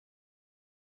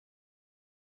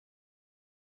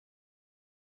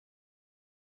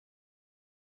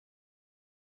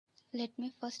let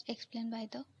me first explain by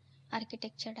the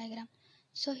architecture diagram.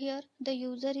 So here the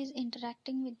user is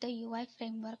interacting with the UI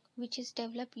framework which is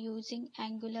developed using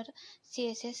Angular,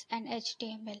 CSS and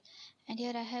HTML. And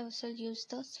here I have also used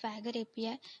the Swagger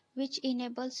API which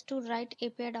enables to write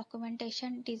API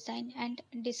documentation, design and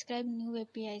describe new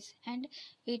APIs, and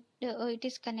it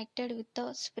is connected with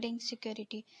the Spring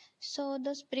security. So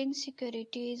the Spring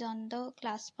security is on the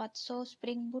class path. So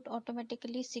Springboot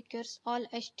automatically secures all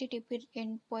HTTP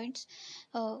endpoints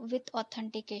with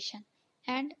authentication,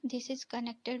 and this is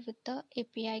connected with the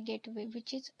API gateway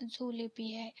which is Zool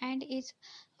API and is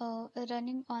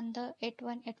running on the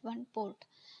 8181 port.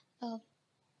 Uh,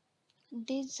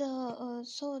 this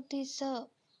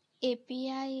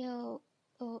API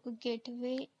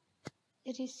gateway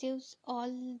receives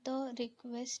all the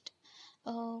requests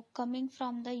coming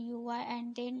from the UI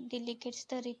and then delegates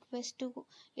the request to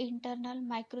internal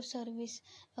microservice.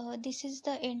 This is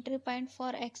the entry point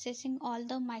for accessing all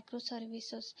the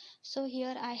microservices. So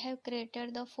here I have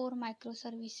created the 4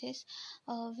 microservices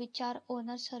which are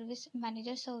owner service,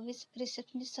 manager service,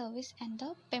 receptionist service and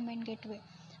the payment gateway.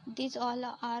 These all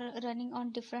are running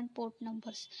on different port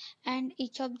numbers, and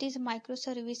each of these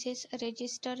microservices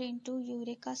register into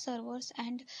Eureka servers,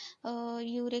 and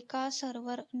Eureka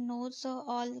server knows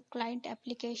all client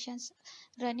applications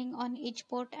running on each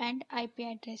port and IP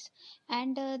address.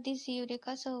 And this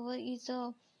Eureka server is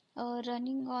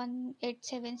running on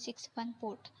 8761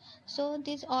 port. So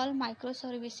these all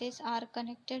microservices are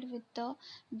connected with the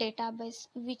database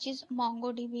which is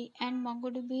MongoDB, and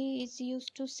MongoDB is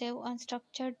used to save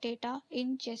unstructured data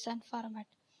in JSON format.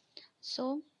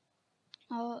 So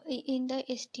in the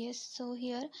STS, so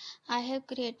here I have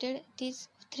created these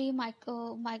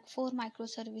 4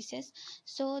 microservices.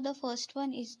 So the first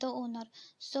one is the owner.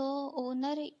 So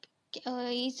owner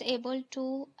is able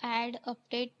to add,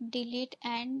 update, delete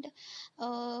and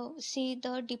see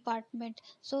the department.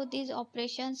 So these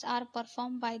operations are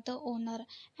performed by the owner,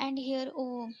 and here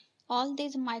all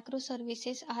these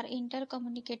microservices are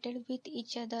intercommunicated with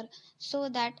each other, so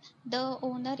that the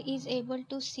owner is able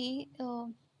to see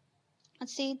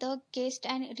the guest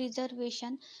and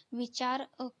reservation which are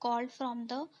called from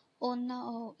the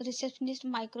owner receptionist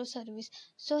microservice.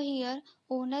 So here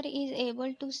owner is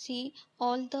able to see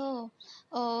all the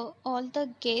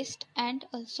guest and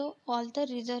also all the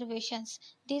reservations.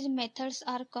 These methods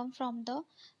are come from the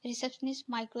receptionist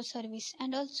microservice,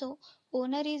 and also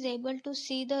owner is able to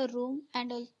see the room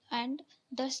and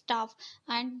the staff,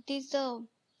 and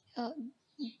uh,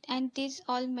 these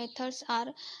all methods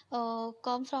are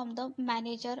come from the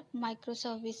manager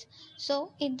microservice.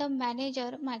 So in the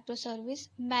manager microservice,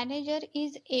 manager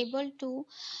is able to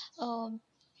um,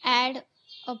 add,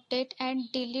 update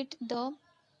and delete the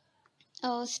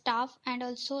staff, and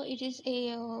also it is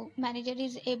a manager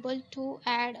is able to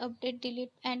add, update,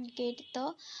 delete and get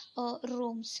the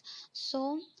rooms.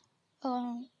 So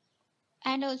um,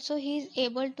 and also he is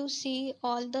able to see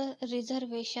all the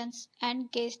reservations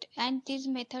and guests, and these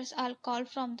methods are called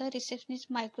from the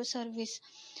receptionist microservice.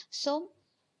 So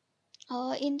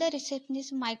in the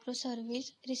receptionist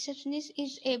microservice, receptionist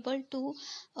is able to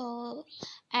uh,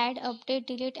 add, update,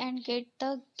 delete and get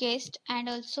the guest, and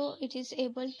also it is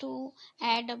able to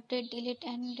add, update, delete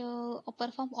and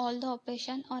perform all the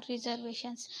operation or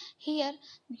reservations. Here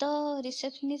the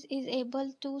receptionist is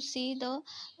able to see the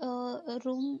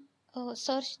room,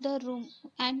 search the room,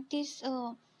 and this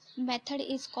method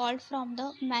is called from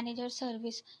the manager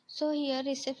service. So here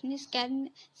receptionist can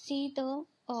see the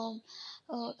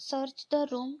search the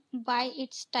room by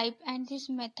its type, and this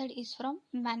method is from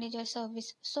manager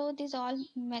service. So these all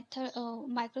method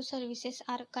microservices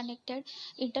are connected,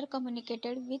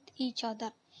 intercommunicated with each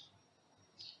other.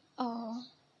 uh,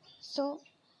 so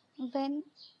when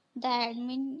the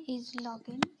admin is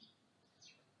logging,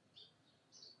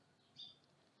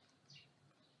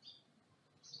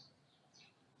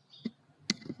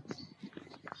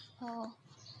 uh,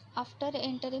 after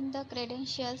entering the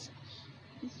credentials,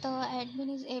 the admin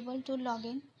is able to log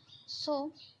in.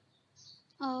 So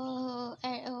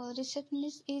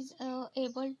receptionist is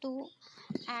able to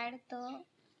add the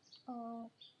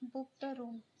book the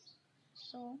room.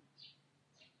 So